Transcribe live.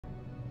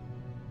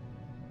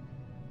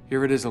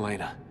Here it is,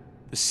 Elena.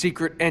 The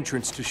secret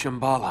entrance to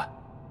Shambhala.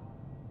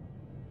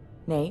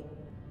 Nate,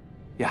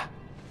 Yeah,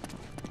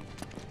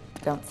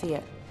 don't see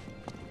it.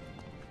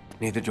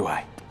 neither do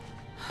I.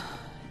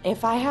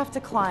 If I have to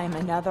climb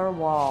another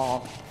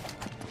wall...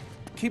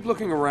 Keep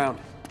looking around.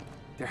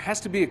 There has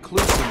to be a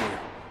clue somewhere.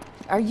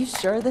 Are you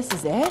sure this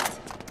is it?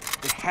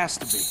 It has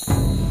to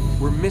be.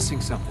 We're missing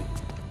something.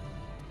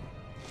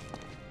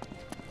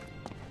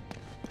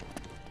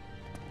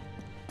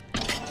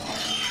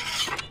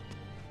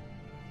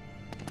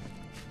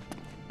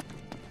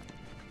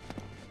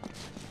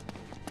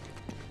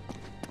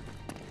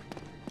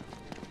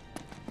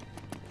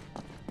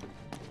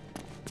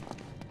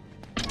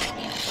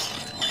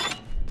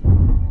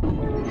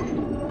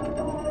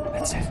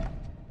 That's it.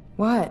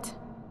 What?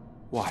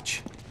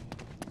 Watch.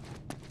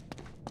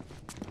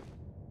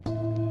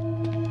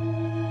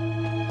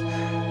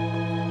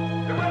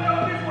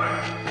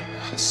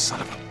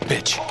 Son of a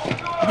bitch.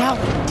 Now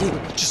what do?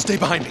 Just stay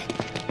behind me.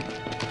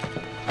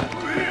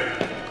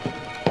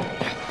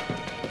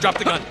 Drop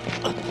the gun.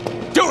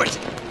 Do it!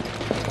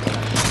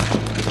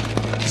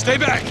 Stay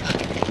back!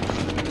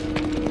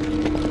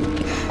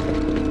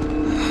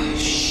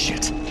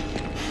 Shit.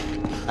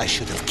 I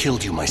should have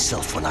killed you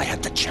myself when I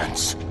had the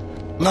chance.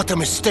 Not a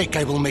mistake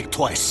I will make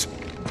twice.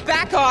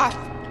 Back off!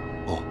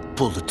 Oh,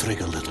 pull the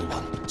trigger, little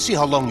one. See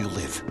how long you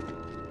live.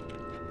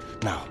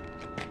 Now,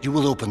 you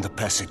will open the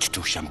passage to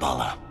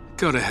Shambhala.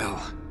 Go to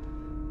hell.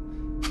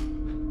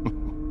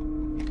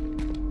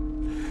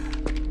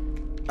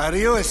 Are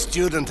you a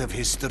student of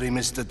history,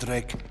 Mr.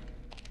 Drake?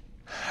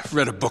 I've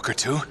read a book or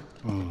two.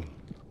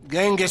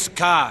 Genghis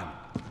Khan,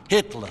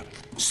 Hitler,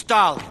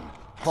 Stalin,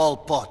 Pol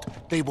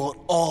Pot, they were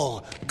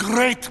all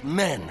great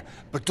men.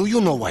 But do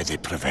you know why they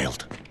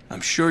prevailed?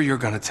 I'm sure you're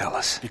gonna tell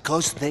us.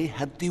 Because they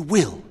had the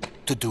will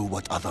to do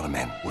what other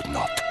men would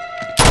not.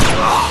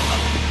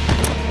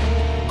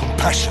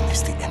 Compassion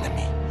is the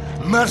enemy.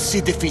 Mercy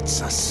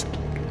defeats us.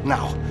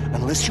 Now,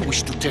 unless you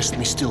wish to test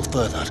me still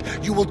further,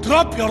 you will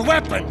drop your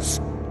weapons!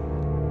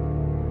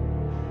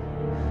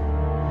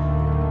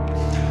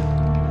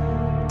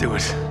 Do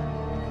it.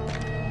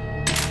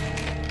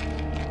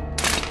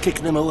 Kick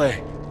them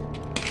away.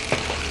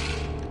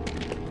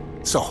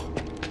 So,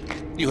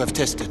 you have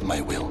tested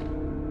my will.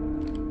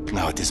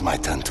 Now it is my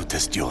turn to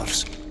test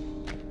yours.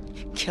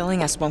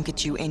 Killing us won't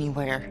get you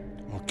anywhere.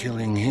 Well,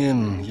 killing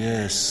him,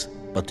 yes.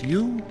 But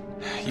you?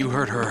 You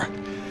hurt her.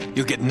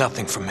 You'll get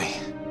nothing from me.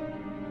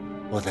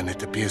 Well, then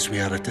it appears we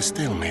are at a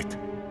stalemate.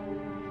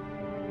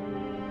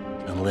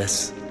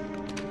 Unless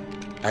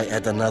I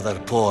add another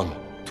pawn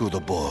to the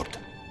board.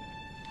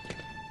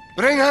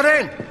 Bring her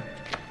in!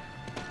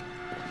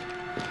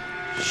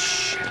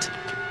 Shit.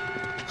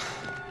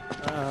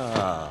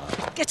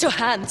 Get your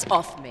hands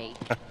off me.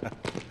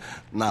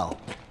 Now,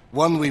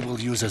 one we will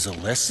use as a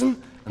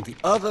lesson, and the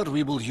other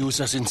we will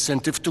use as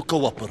incentive to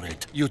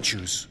cooperate. You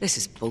choose. This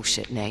is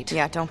bullshit, Nate.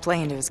 Yeah, don't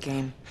play into his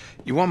game.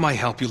 You want my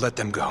help, you let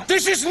them go.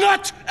 This is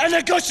not a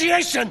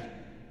negotiation!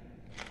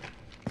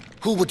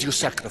 Who would you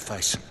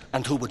sacrifice,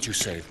 and who would you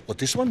save? What,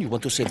 this one? You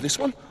want to save this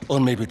one?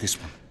 Or maybe this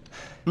one?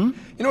 You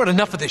know what?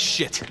 Enough of this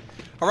shit.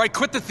 All right,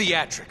 quit the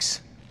theatrics.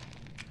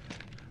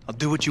 I'll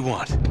do what you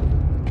want.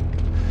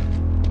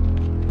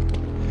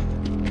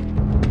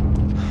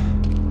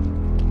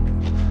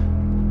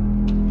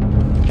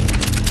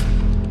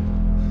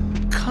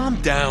 Calm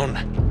down.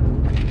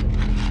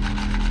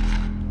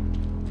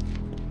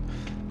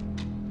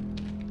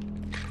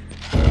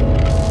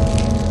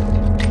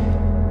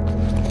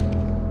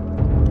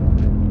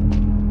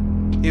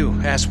 You,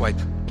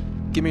 asswipe.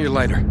 Give me your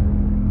lighter.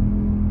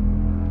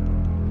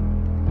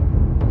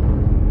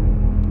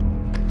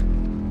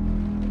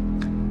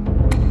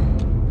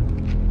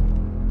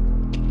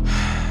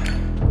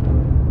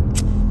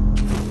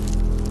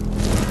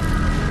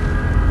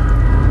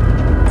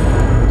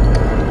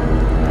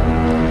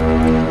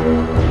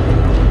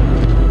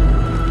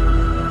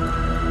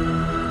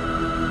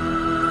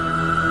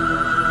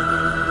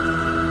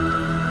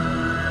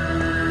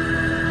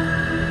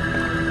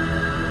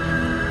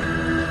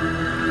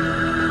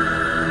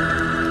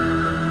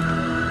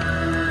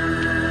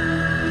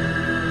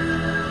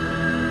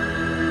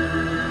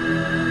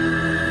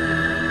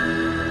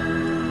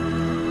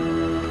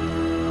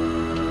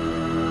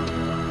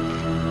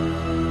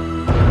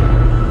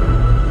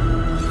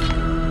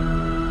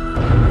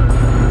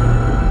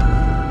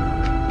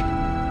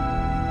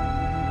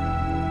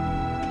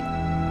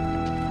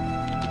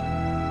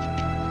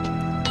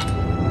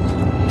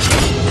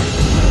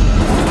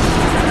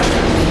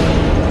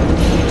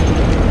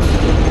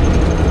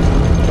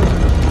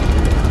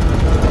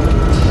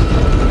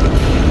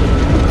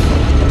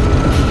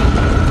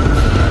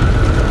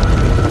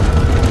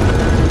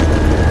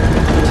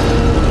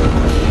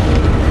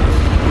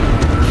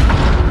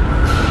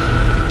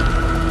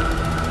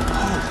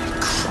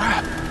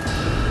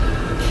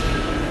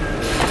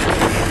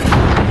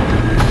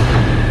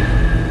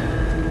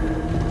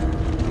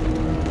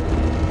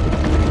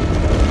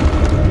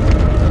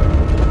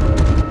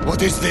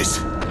 What is this?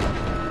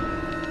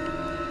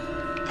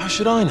 How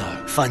should I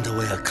know? Find a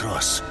way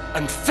across.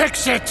 and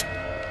fix it!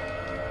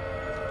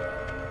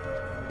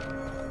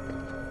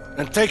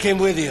 And take him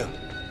with you.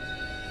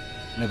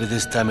 Maybe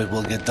this time it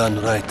will get done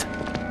right.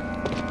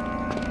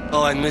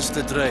 Oh, and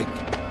Mr. Drake.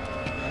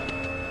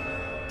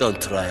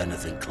 Don't try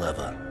anything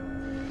clever.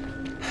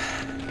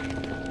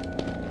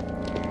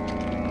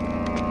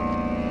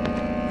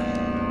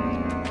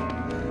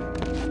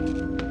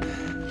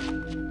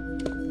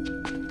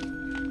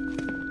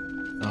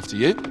 After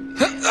you.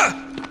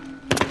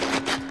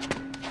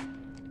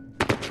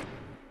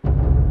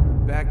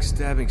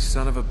 Backstabbing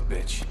son of a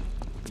bitch.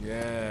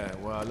 Yeah,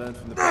 well, I learned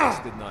from the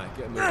best, didn't I?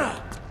 Get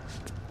moving.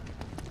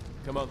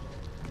 Come on.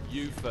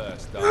 You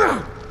first,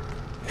 darling.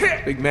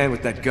 Big man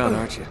with that gun,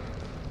 aren't you?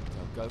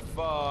 Don't go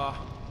far.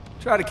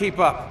 Try to keep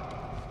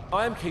up.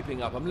 I am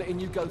keeping up. I'm letting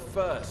you go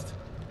first.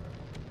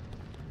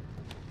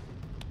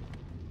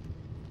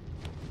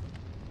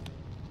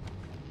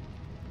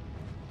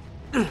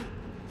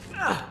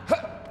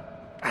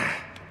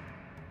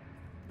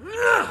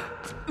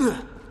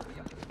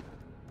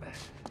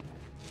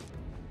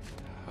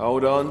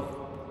 Hold on.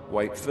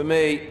 Wait for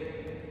me.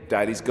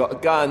 Daddy's got a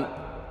gun.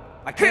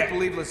 I can't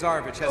believe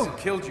Lazarevich hasn't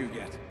killed you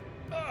yet.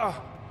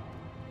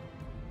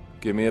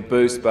 Give me a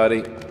boost,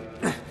 buddy.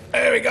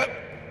 There we go.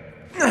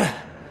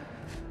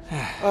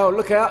 Oh,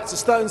 look out. It's a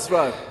stone's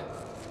throw.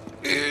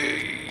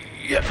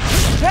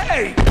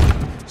 Hey!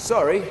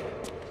 Sorry.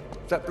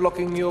 Is that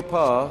blocking your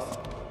path?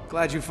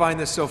 Glad you find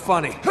this so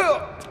funny.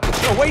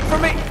 Oh, wait for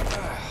me!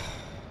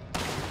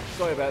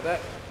 Sorry about that.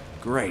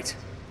 Great.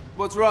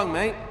 What's wrong,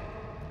 mate?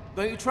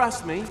 Don't you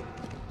trust me?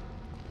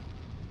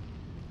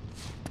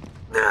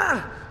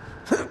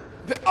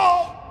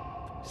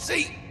 Oh!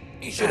 See?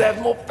 You should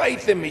have more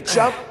faith in me,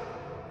 chump.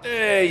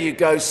 There you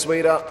go,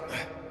 sweetheart.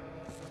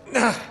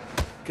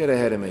 Get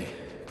ahead of me.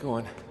 Go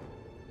on.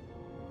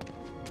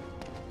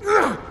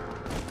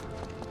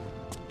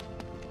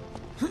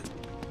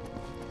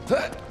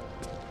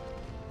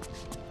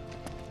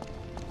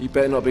 You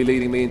better not be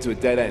leading me into a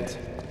dead end.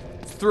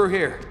 It's through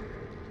here.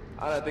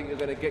 I don't think you're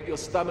gonna get your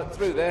stomach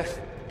through there.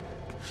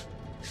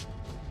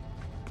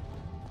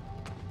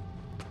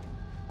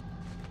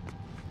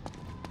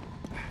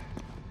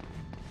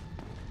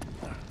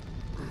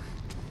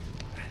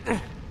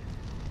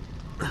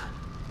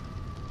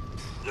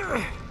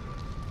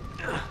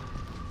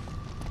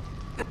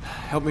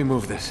 Help me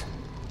move this.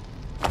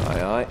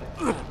 Aye, aye.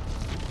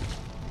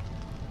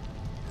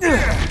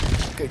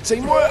 Good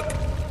teamwork.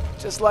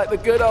 Just like the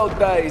good old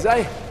days,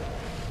 eh?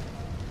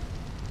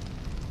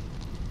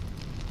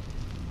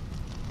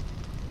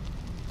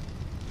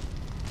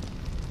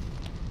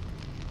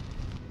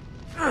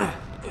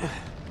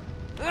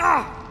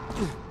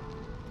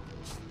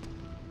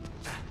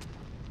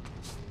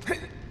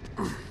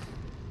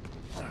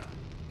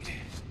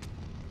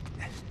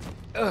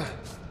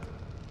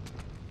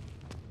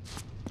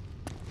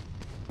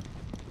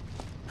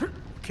 Who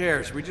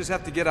cares? We just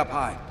have to get up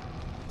high.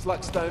 It's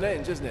like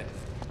Stonehenge, isn't it?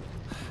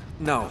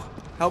 No.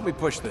 Help me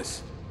push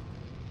this.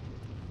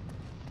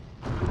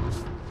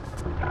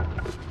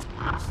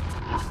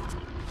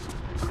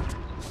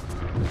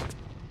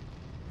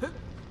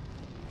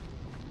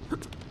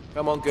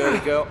 Come on, girly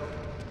girl.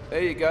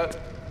 There you go.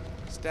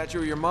 Statue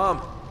of your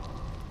mom.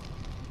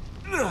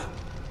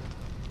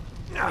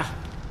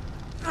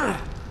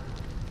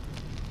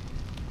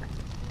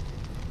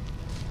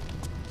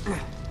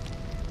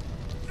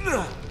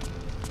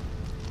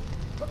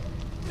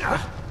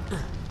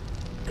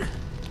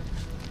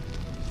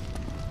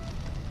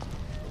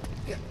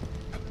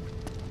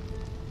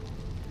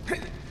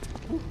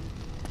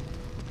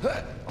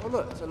 Oh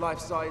look, it's a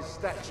life-size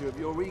statue of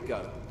your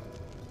ego.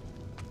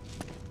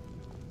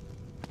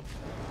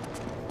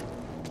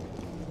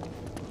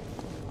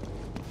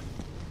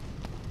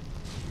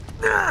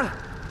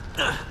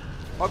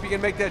 Hope you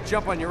can make that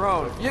jump on your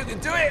own. You can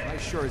do it! I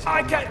sure as hell I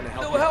am not can! gonna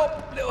help Little you.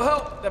 help! Little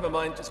help! Never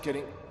mind, just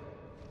kidding.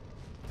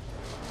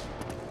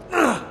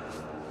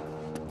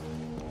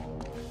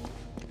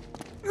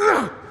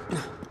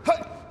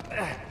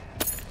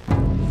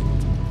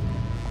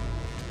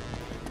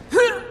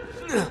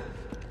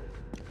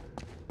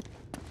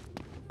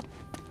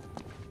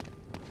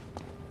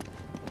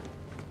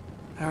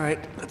 All right,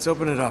 let's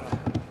open it up.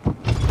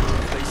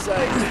 They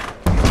say,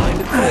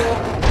 behind a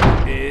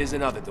door is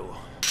another door.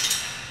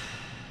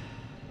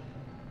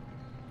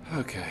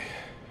 Okay.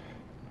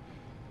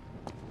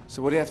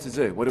 So what do you have to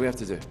do? What do we have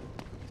to do?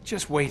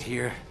 Just wait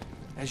here.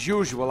 As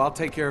usual, I'll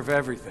take care of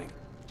everything.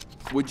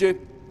 Would you?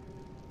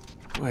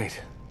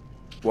 Wait.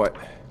 What?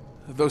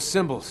 Those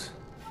symbols.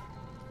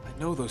 I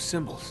know those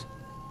symbols.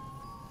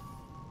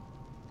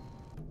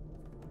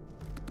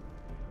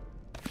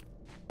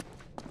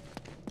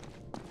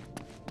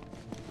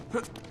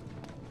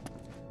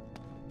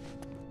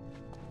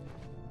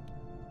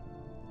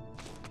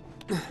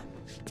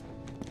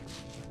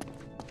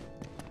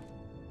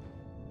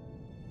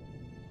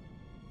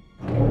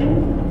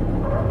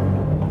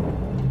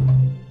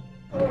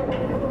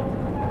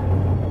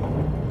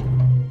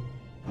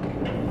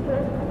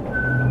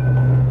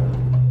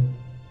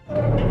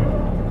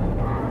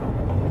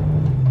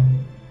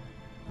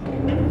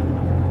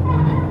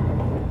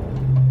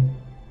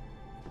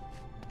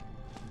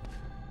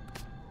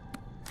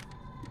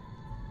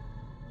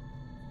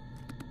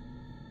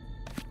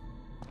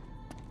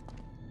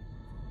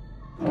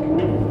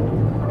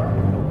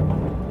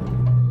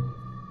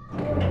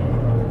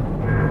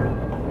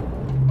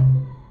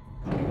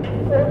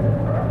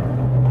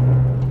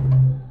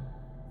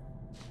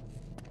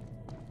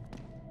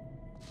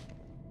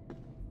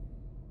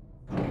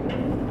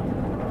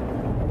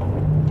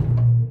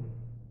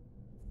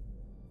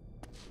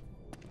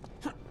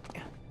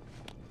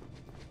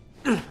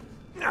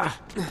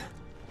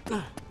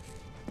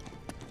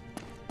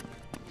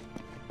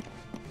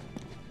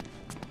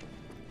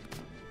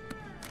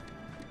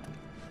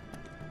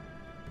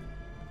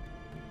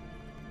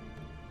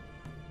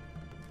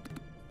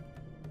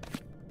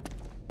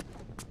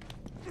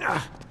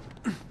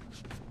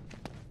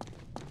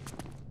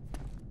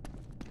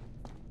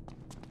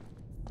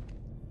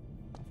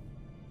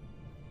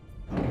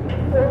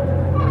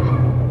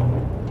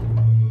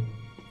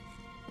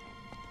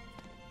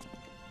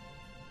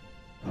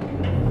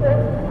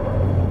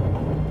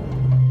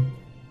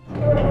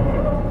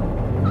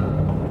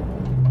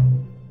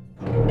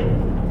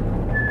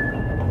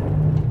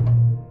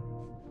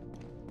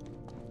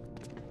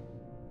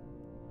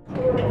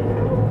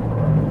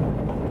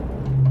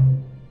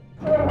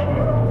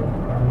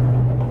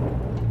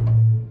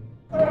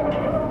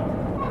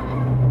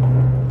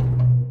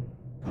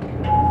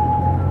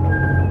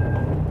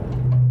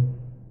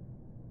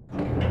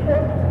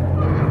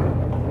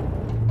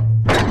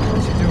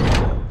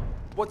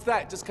 What's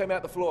that? Just came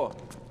out the floor.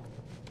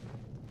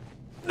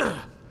 Come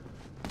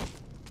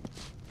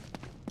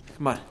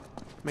on,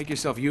 make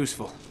yourself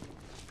useful.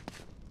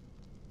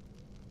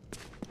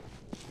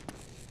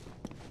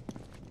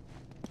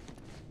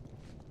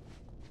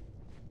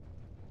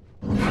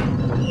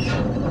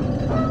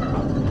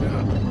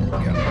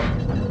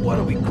 What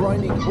are we,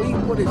 grinding wheat?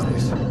 What is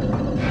this?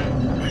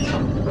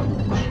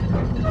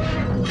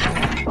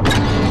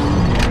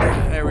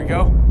 There we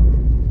go.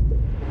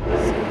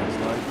 Sounds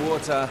like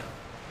water.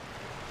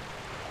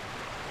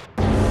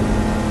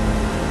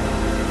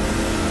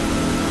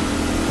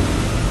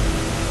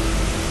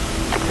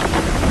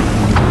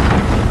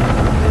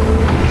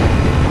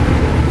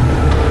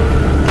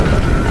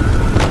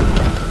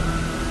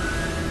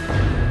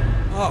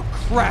 Oh,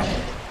 crap!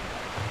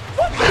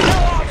 What the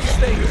hell are these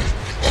things?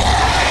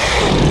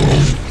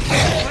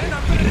 Glenn,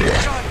 I'm gonna need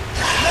Johnny.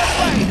 Left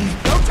way!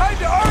 No time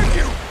to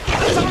argue!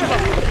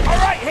 All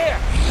right, here!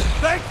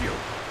 Thank you!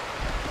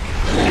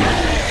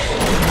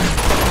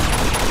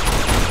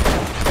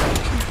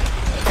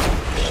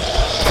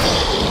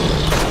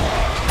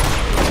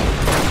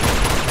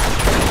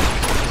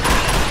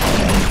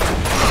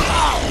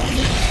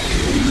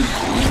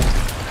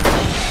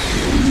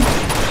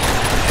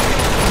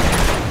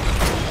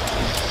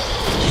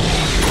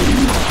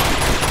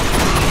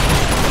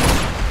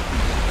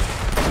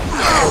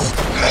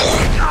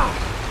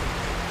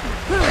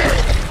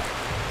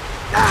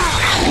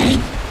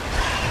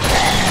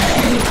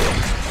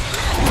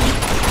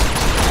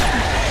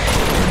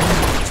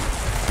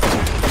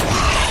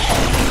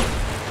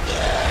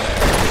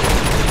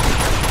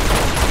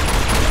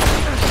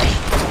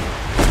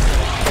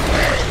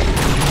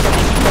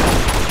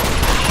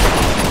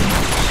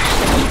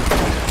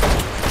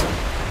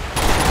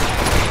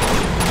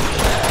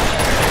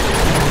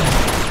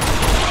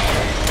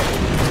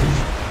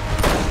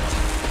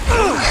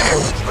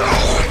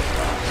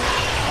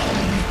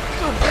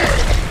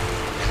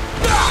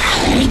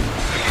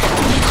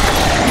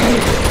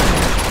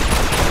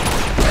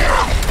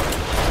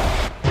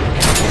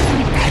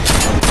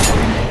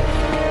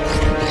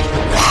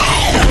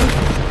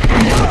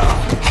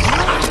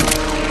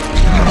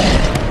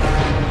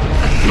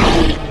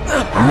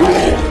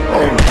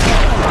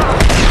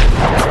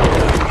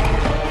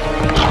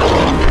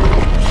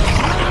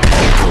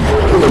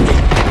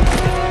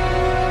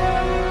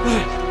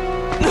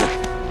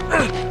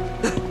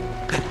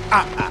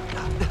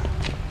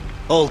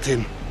 Hold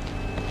him.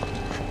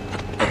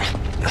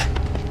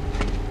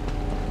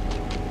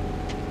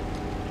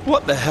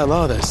 What the hell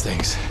are those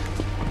things?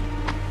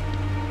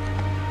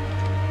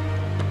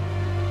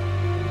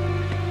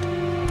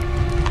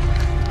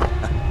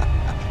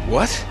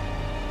 What?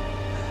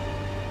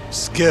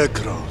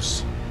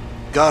 Scarecrows.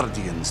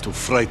 Guardians to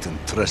frighten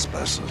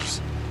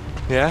trespassers.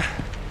 Yeah?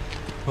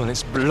 Well,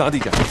 it's bloody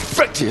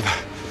effective.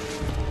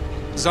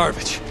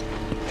 Zarvich,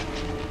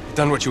 you've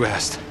done what you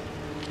asked.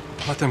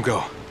 Let them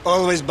go.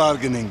 Always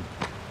bargaining.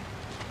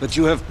 But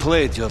you have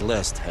played your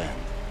last hand.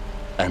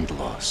 And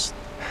lost.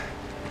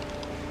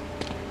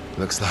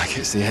 Looks like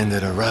it's the end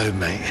of the road,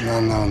 mate. No,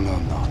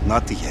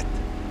 not yet.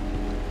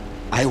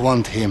 I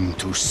want him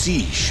to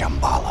see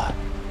Shambhala.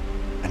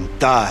 And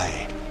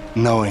die,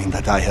 knowing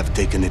that I have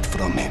taken it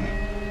from him.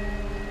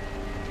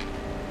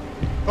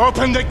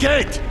 Open the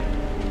gate!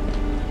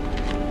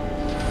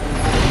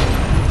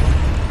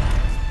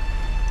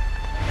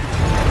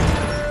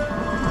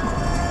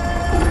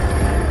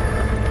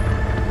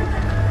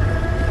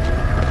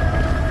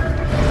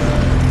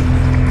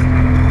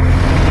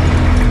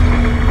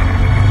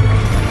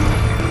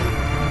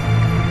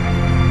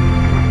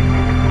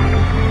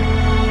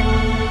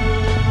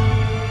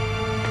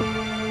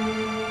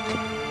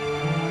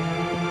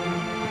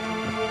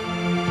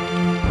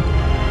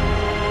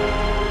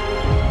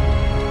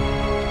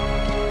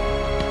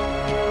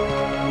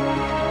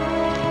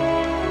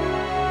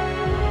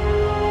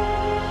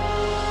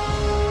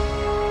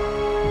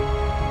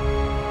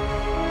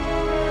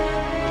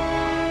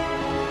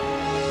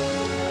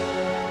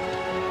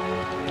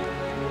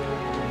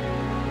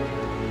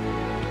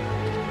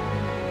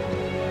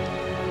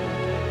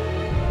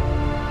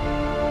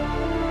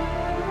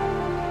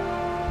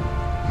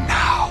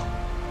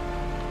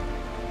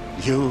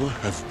 You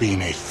have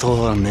been a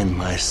thorn in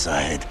my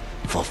side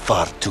for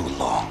far too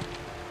long.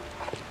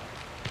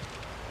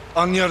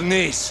 On your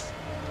knees.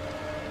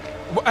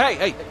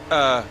 Hey,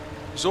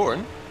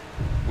 Zoran,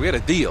 we had a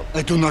deal.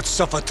 I do not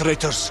suffer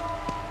traitors.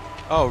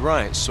 Oh,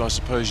 right, so I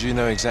suppose you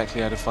know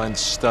exactly how to find the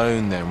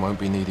stone then, won't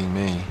be needing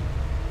me.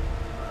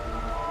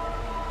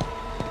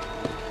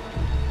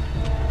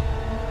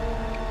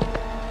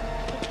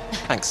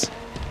 Thanks.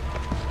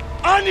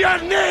 On your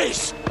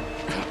knees!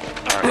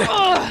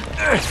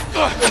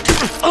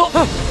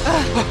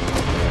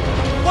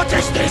 What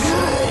is this?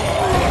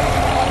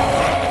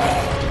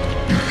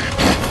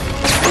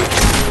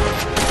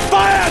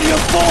 Fire, you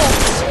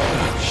fools!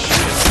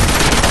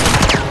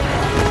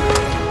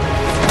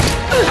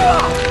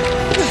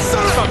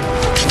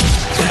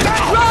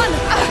 Run!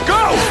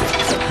 Go!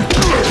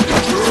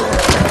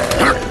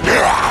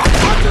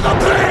 Onto the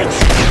bridge!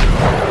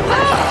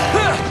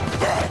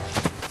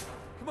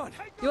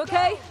 You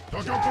okay? No,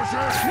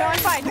 I'm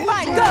fine.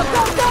 Fine. Go,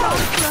 go, go!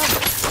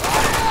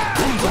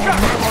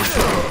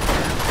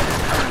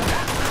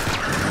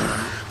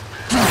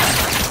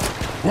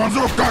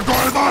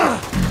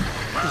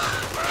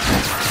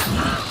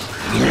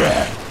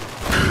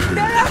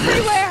 They're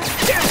everywhere!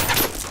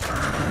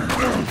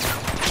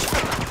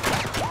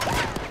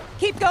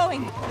 Keep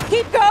going!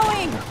 Keep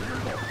going!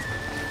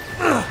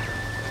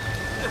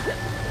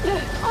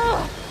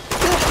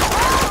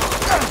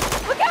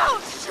 Look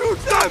out!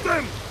 Shoot at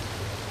them!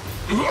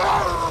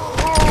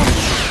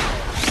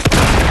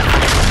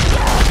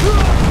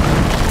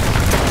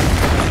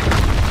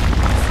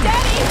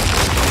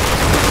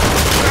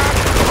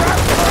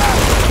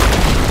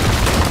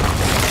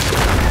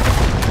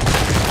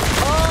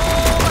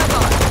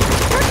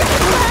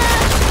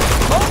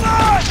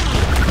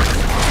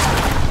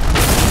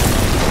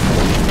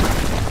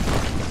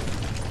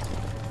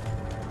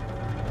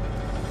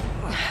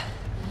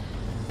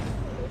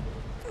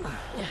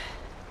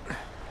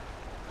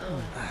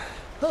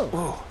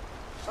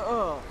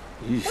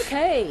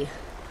 Okay.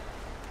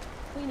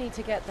 We need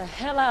to get the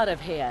hell out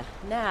of here,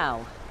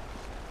 now.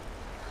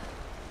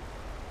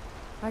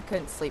 I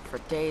couldn't sleep for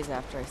days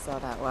after I saw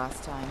that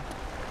last time.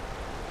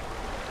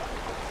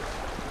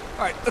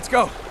 All right, let's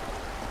go.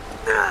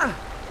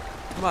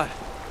 Come on.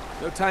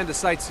 No time to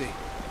sightsee.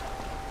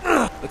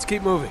 Let's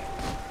keep moving.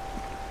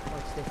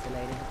 Watch this,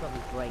 lady. He'll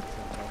probably break something.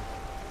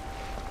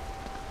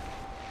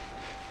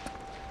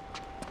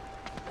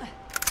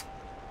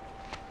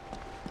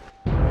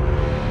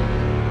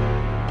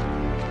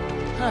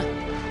 Huh.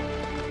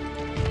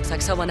 Looks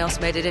like someone else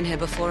made it in here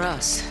before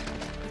us.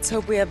 Let's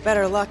hope we have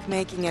better luck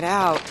making it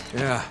out.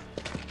 Yeah.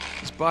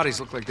 These bodies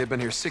look like they've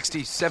been here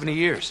 60, 70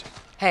 years.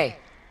 Hey.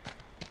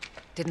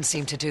 Didn't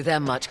seem to do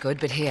them much good,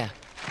 but here.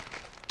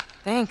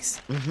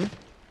 Thanks.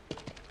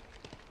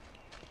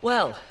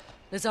 Well,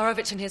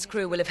 Lazarovich and his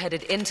crew will have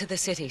headed into the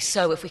city,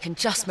 so if we can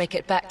just make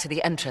it back to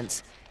the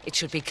entrance, it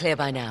should be clear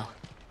by now.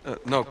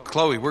 No,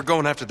 Chloe, we're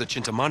going after the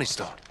Chintamani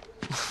stone.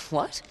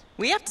 What?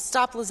 We have to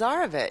stop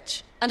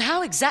Lazarovich. And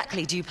how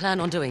exactly do you plan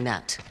on doing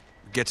that?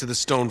 Get to the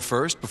stone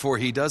first before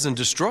he does and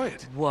destroy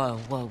it. Whoa,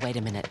 wait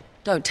a minute.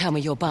 Don't tell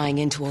me you're buying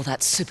into all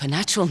that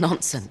supernatural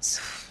nonsense.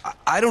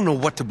 I don't know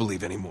what to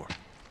believe anymore.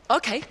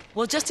 Okay,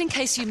 well, just in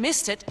case you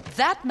missed it,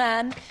 that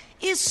man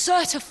is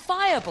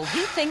certifiable.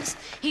 He thinks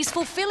he's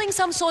fulfilling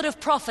some sort of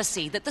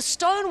prophecy that the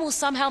stone will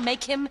somehow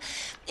make him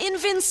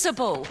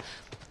invincible.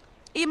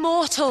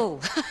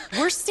 Immortal.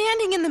 We're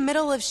standing in the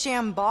middle of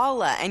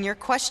Shambhala, and you're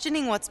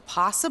questioning what's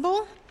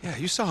possible? Yeah,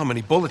 you saw how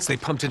many bullets they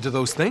pumped into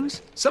those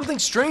things? Something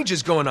strange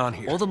is going on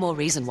here. All the more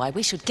reason why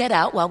we should get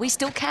out while we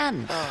still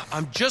can.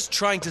 I'm just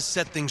trying to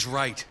set things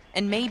right.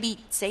 And maybe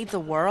save the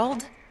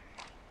world?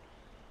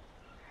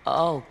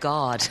 Oh,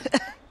 God.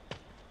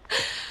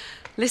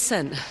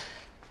 Listen,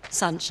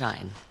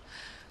 Sunshine.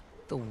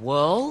 The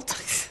world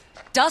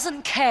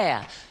doesn't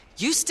care.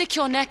 You stick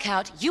your neck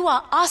out, you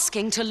are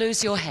asking to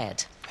lose your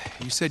head.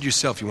 You said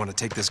yourself you want to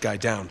take this guy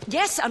down.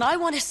 Yes, and I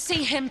want to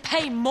see him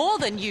pay more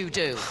than you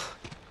do.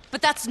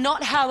 But that's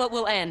not how it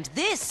will end.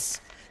 This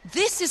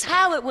is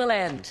how it will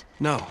end.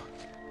 No.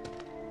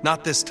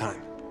 Not this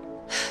time.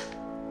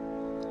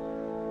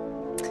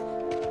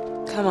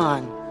 Come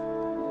on.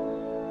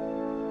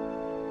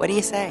 What do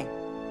you say?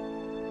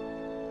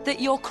 That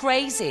you're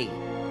crazy.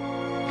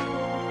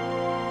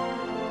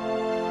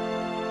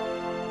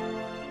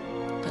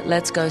 But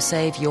let's go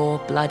save your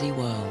bloody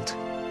world.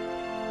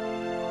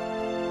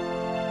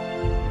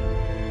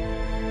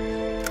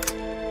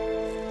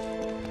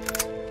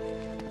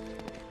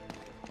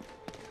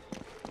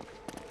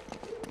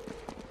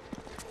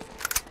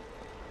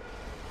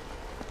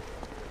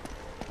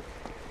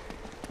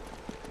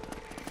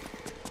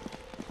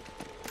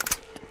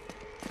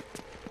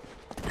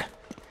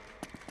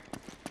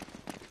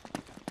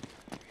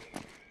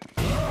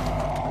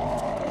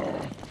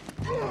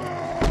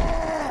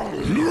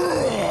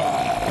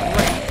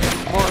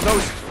 More of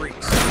those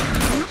freaks.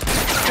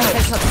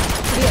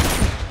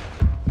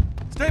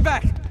 Stay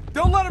back!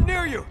 Don't let him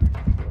near you!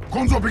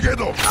 Oh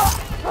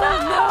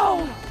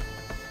no!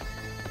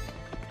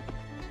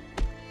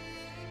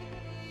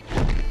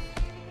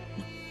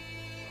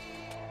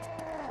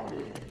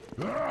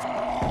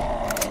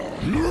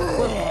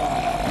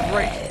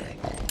 Great.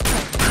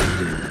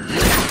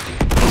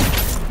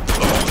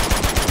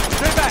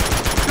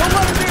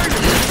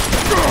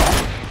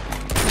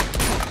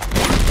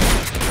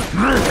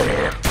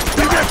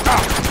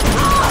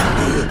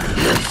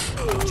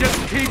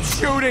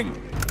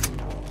 moving!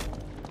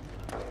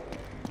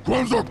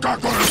 ¿Cuándo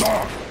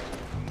cacosa?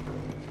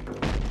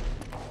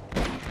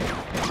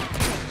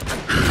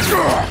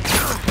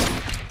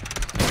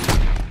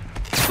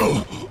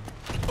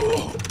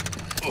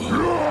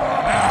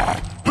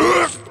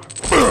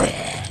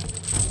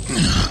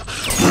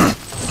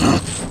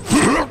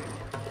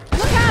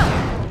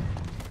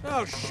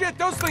 Oh shit,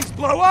 those things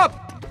blow up!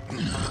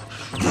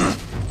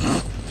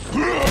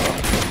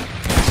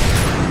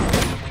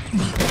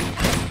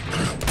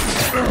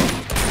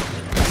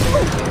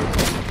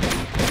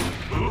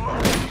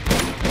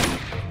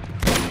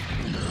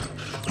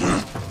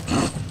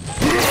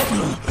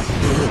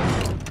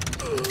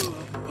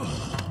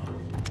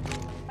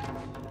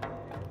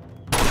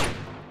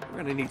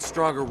 We're gonna need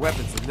stronger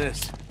weapons than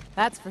this.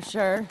 That's for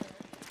sure.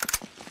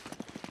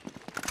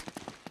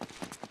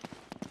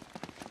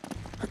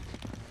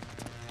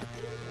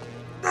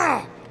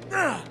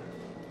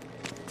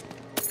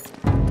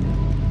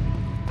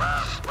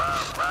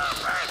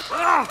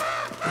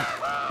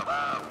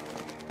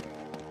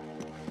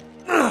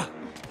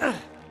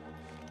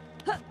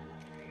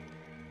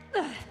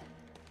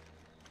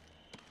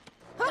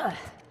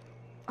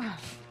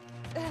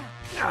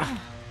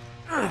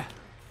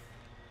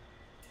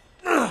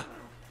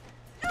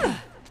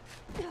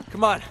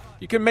 Come on,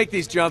 you can make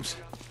these jumps.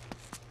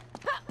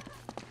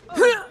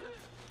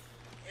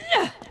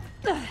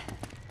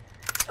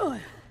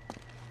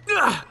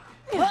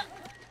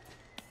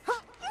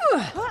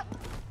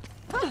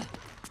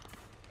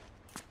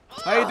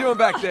 How you doing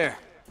back there?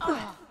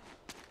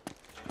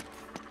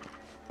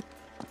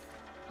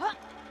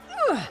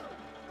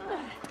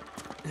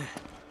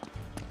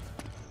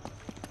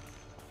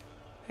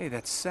 Hey,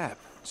 that's sap.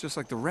 It's just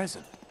like the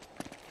resin.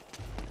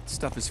 That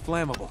stuff is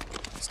flammable.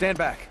 Stand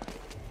back.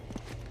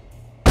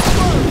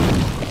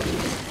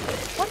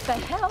 What the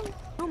hell?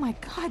 Oh my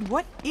god,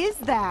 what is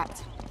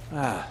that?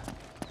 Ah,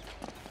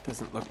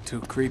 doesn't look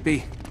too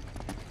creepy.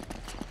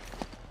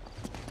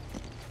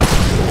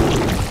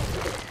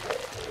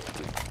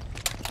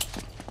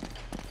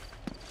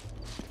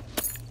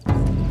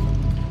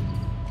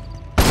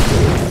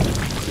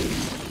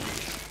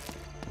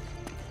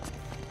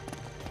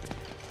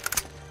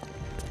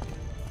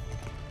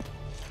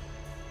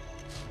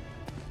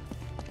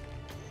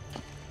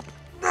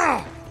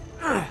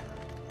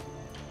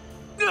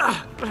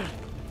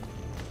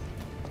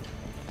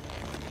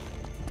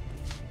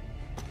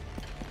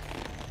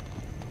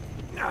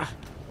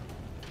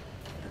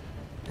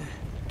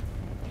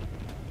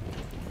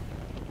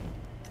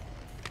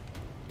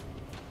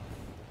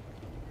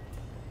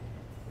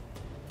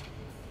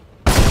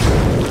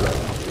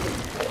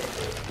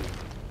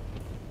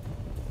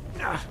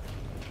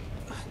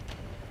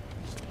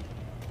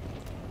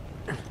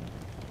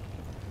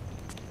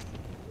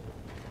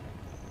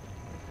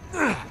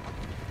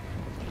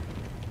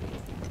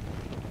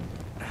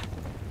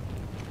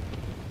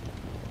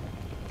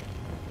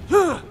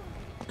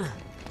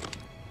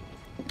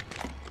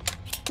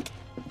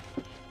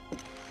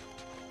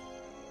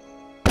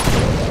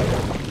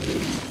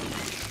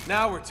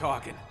 Now we're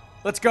talking.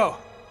 Let's go.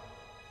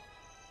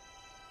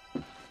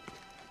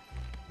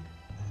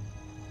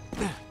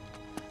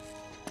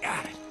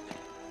 Got it.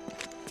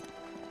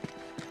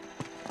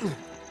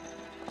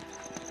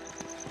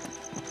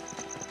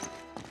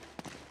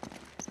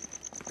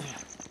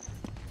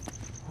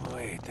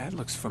 Wait, that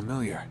looks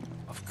familiar.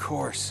 Of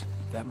course.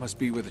 That must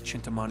be where the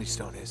Chintamani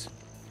stone is.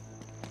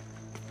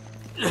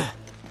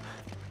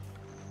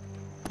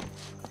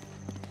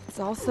 It's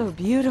all so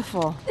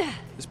beautiful.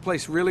 This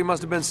place really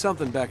must have been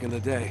something back in the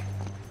day.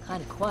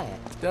 Kind of quiet.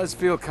 It does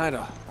feel kind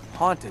of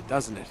haunted,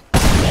 doesn't it?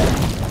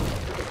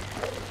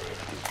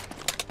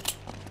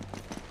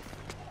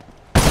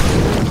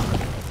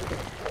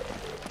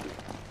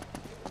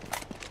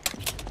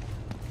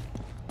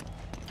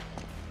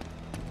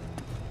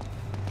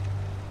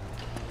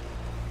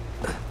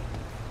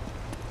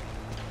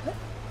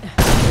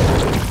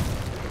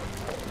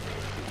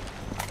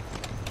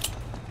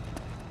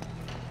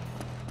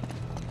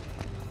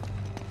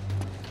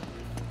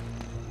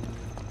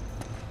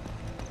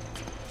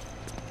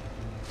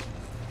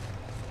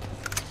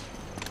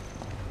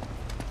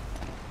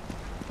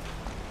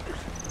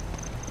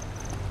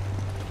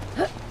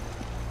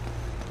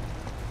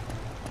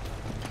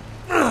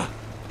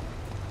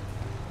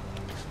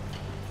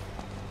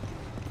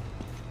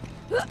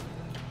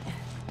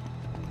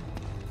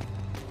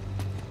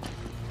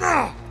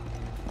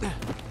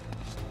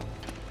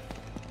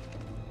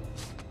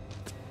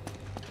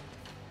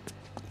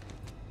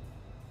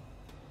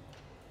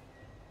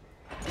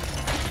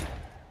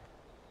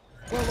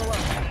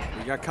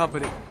 We got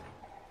company.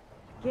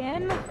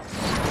 Again?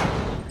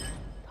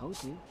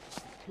 Told you.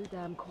 Too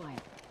damn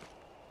quiet.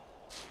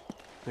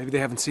 Maybe they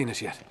haven't seen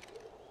us yet.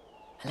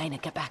 Elena,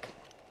 get back.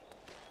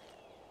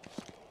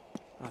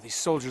 Oh, these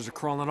soldiers are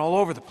crawling all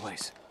over the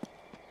place.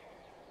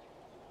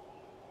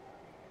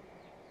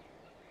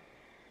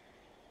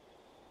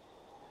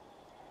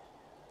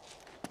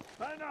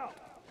 Fan out!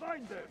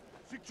 Find them!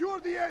 Secure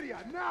the area,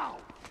 now!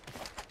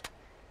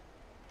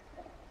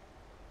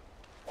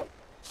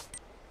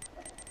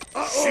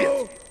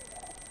 Shit!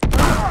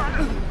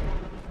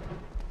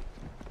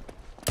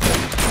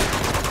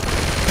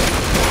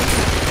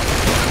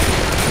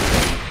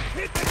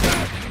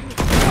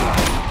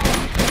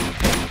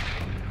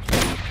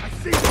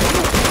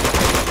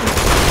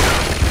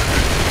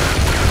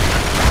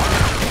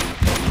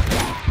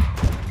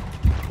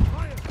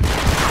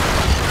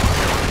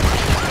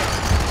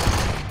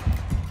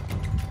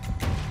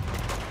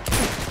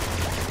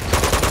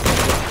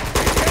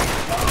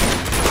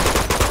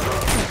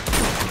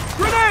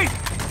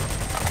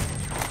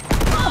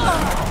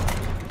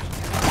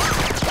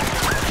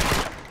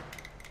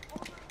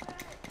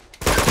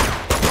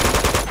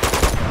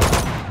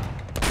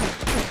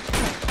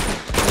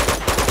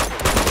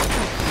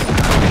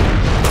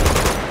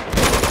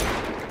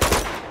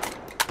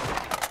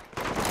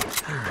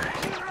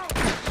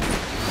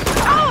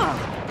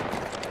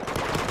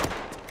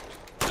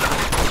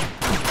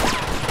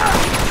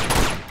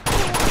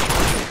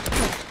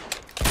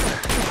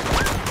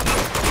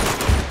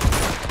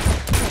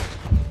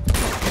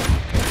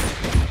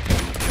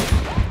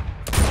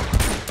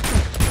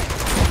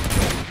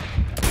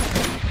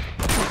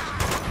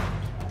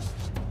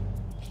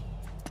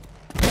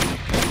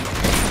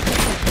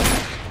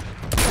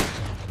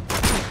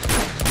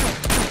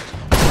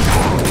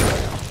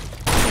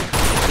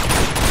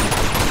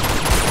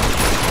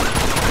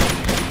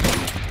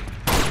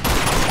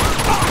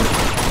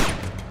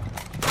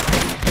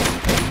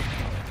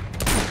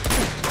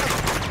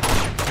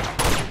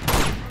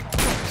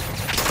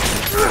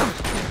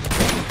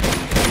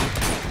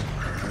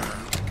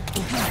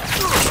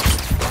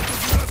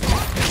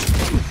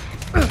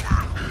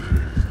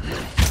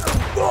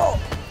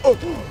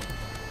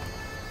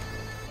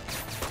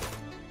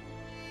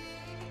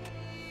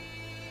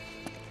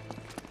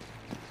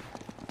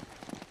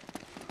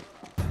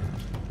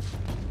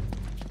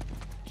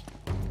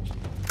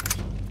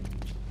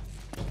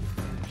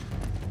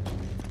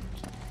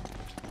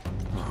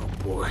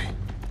 Boy.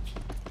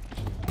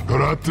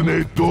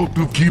 Karatne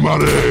totu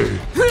kimare!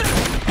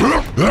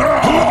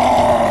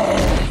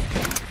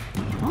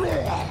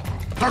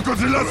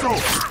 Takazilaso!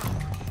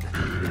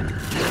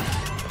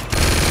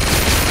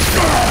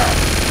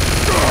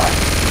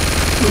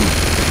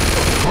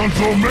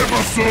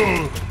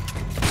 Konsomebasu!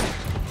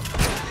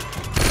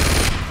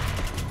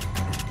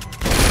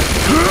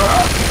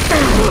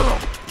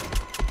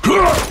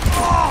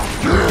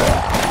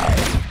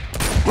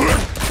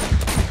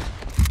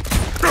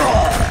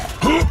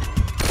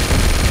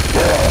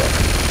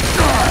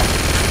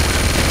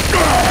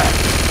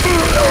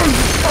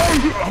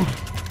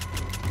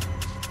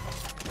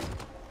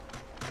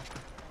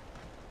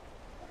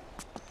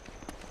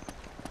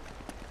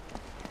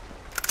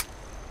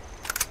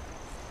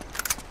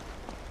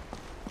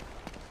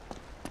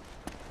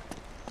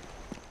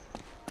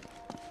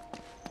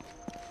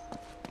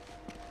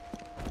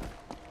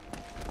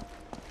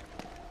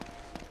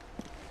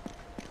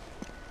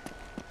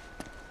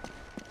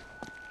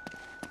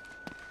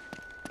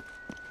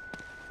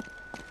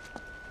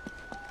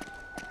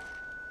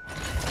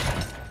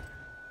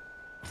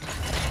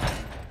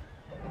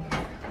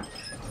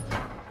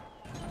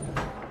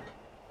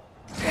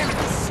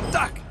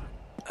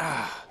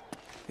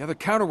 The other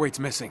counterweight's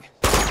missing.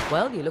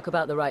 Well, you look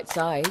about the right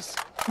size.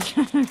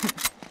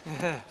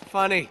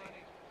 Funny.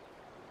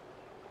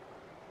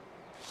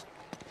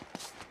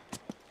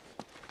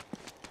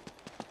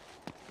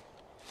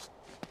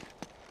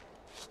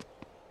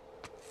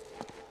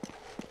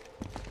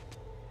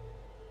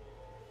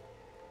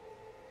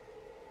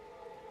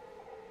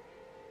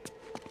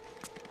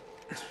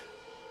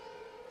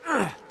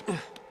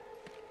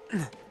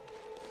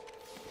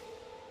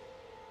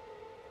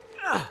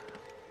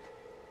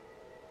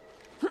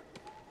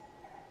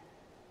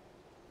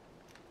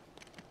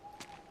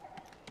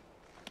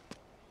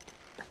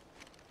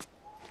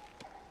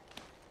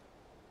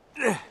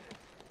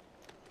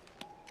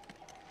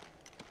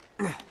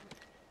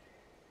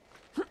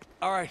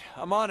 All right,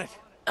 I'm on it.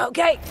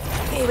 Okay,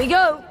 here we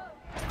go.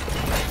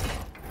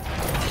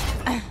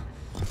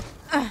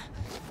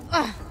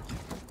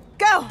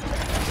 Go!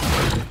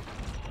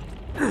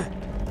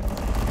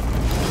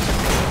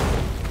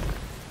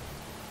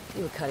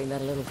 You were cutting that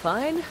a little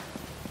fine.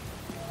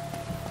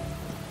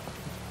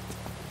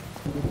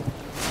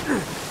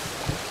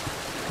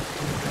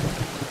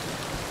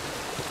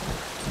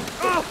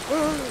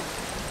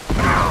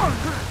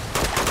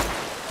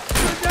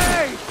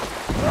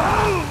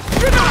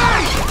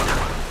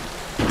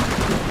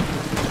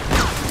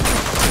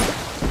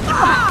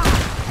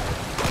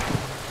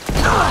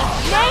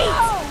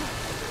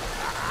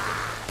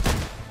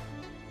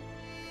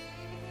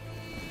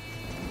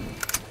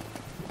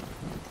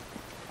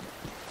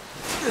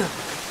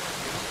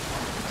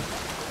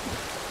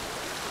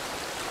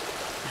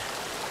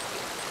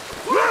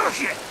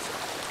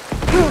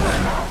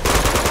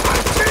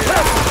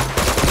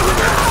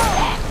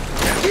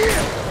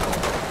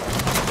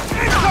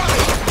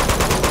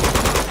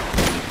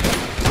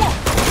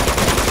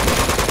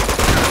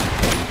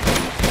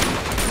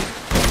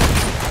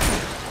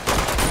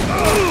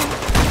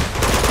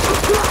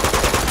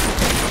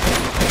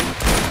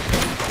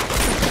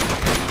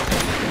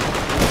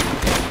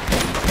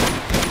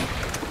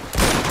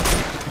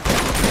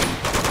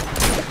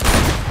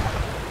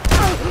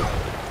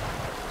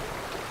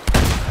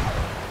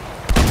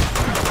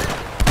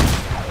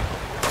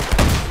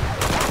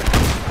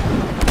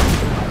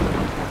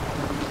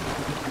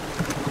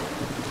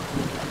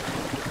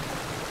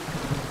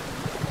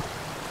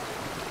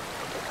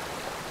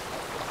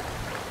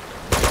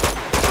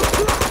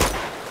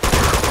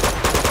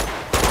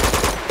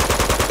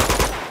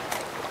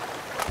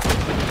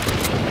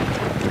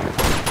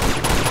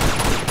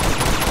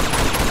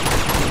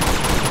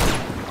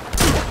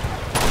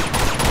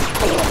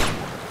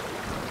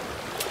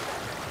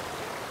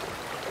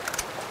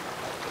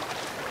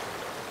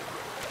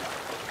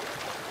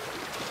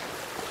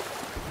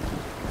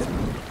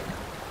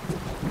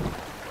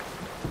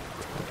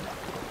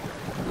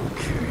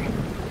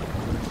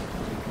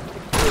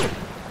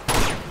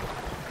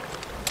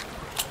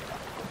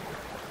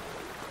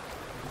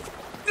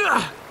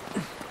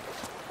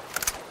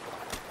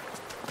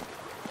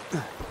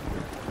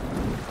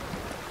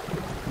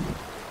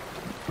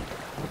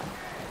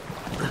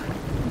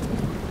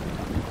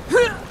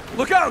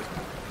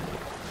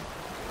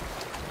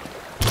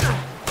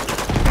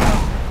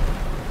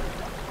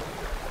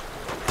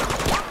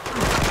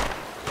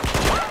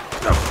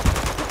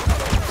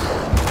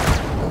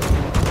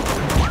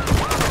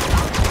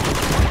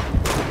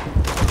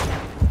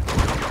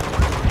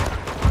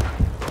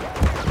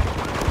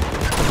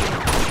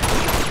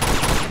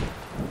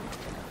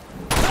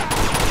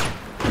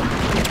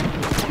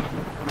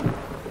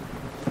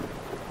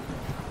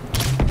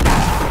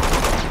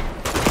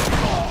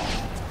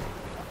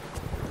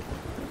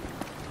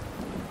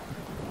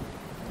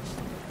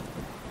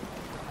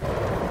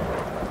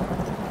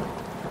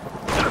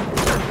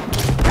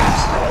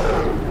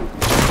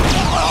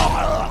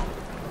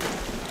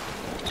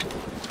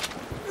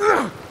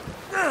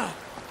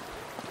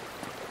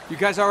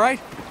 guys all right?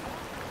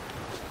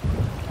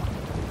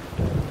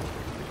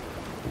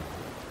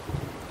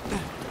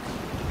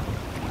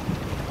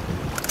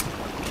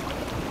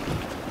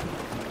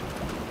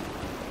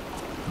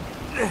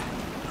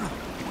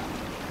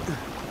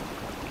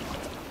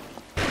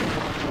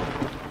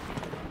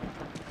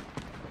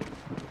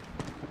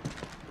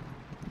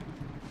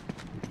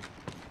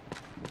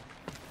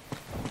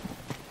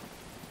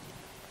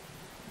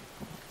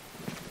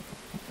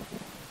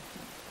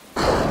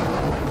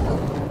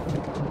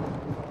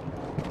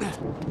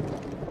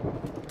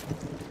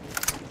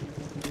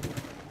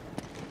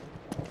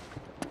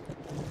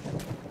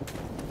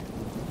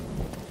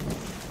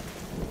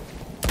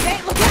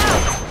 Hey, look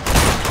out!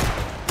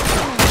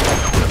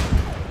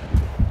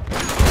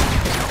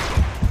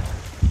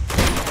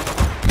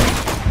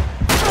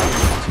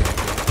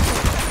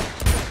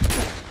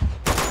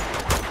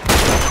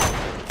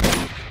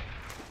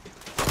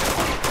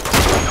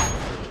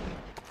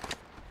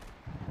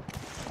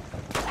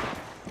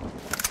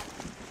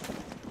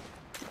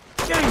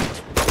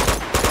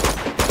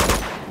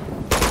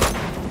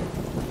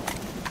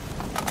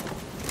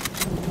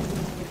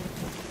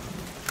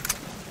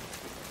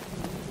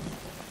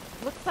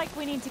 Looks like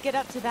we need to get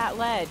up to that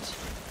ledge.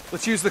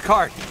 Let's use the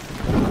cart. Here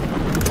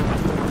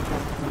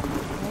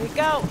we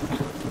go.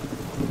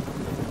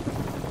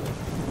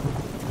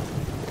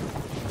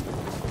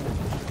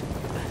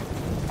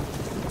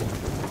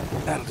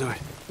 That'll do it.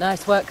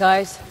 Nice work,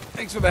 guys.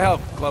 Thanks for the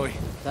help, Chloe.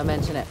 Don't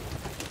mention it.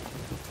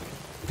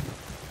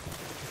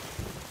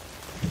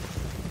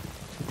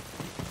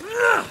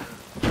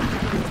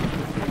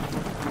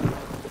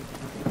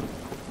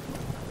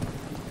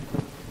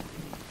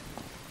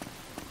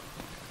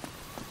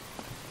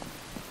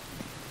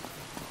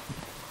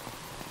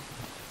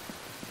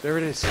 There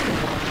it is.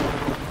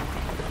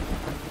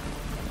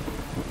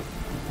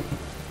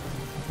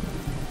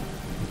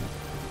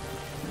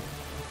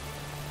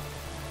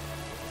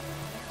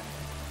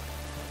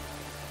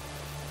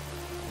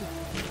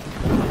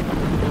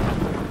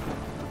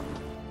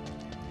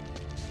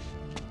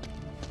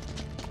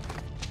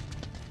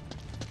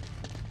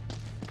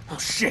 Oh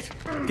shit!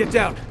 Get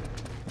down!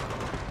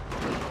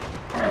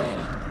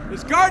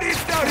 There's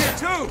guardians down here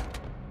too!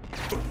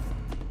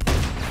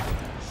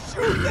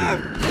 Shoot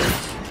them!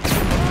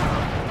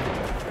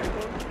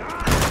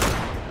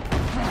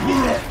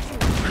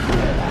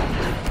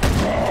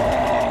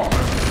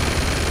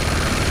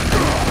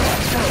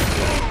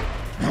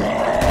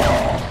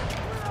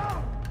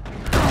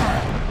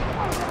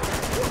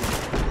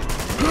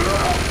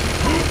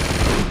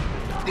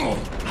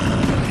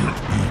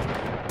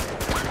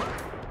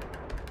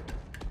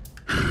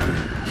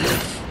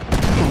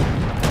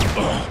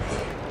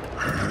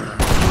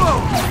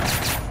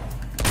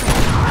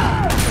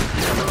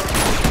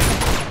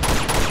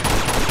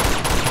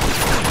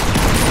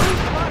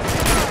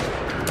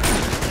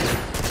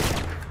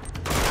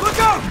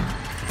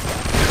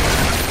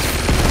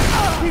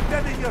 Keep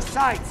them in your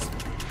sights!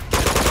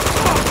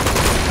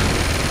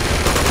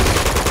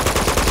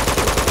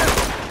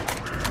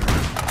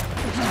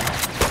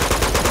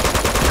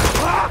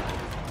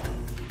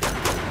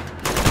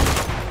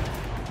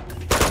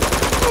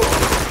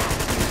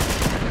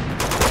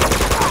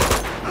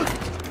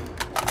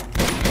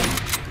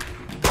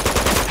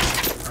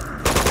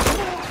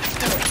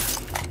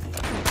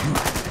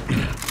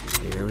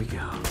 Here we go.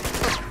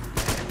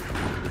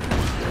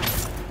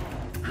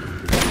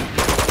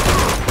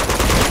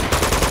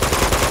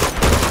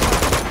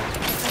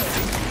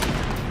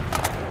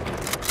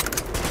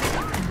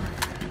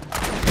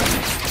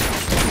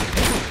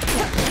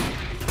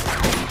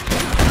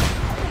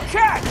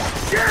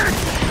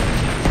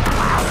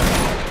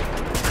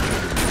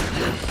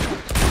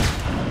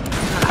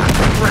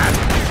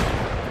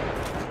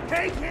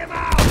 Take him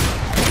out!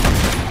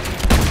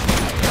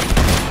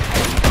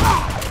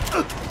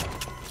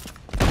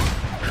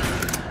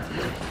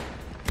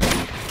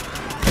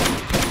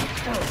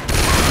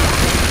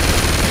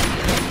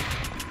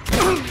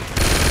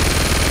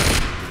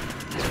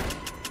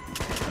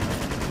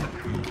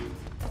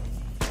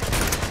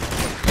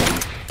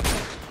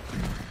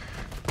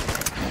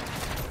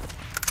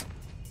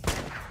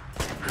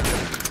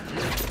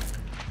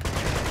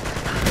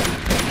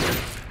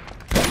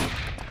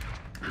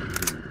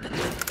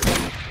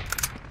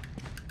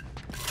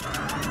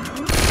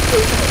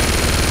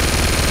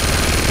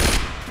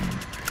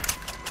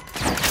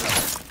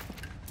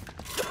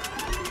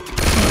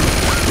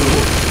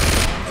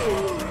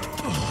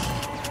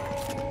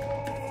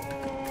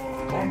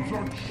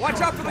 Watch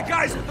out for the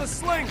guys with the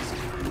slings!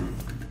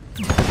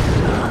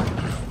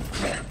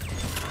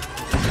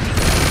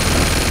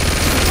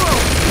 Whoa.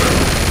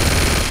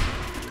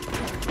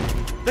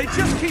 They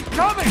just keep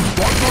coming!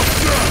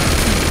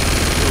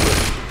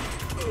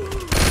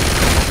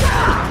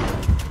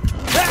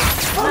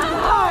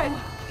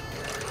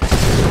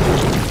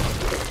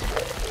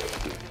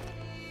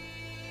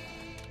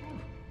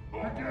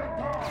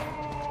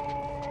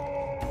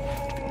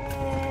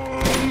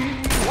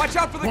 Watch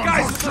out for the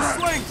guys with the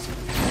slings!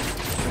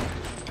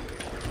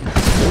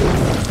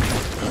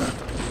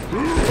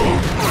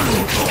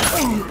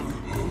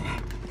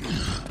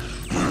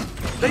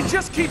 They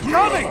just keep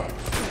coming!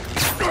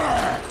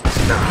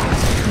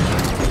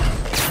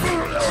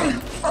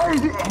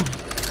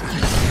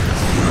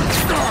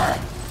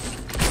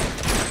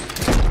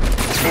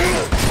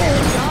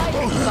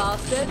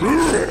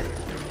 Bastard.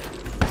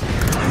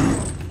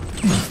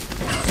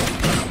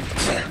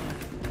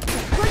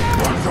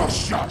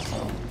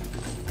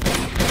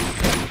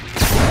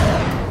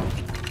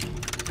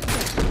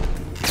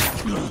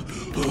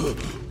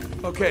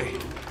 Okay,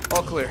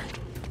 all clear.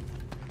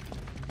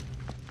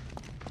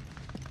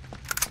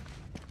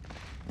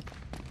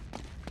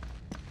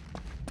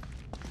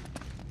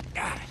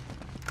 Got it.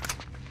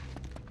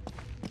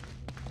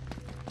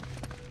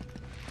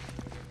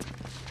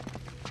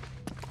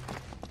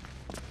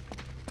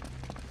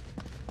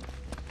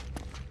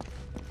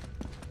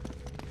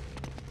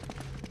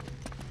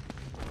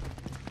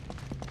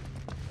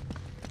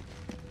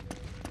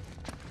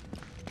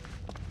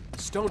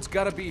 Stone's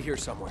gotta be here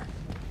somewhere.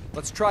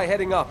 Let's try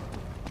heading up.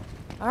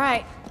 All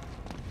right.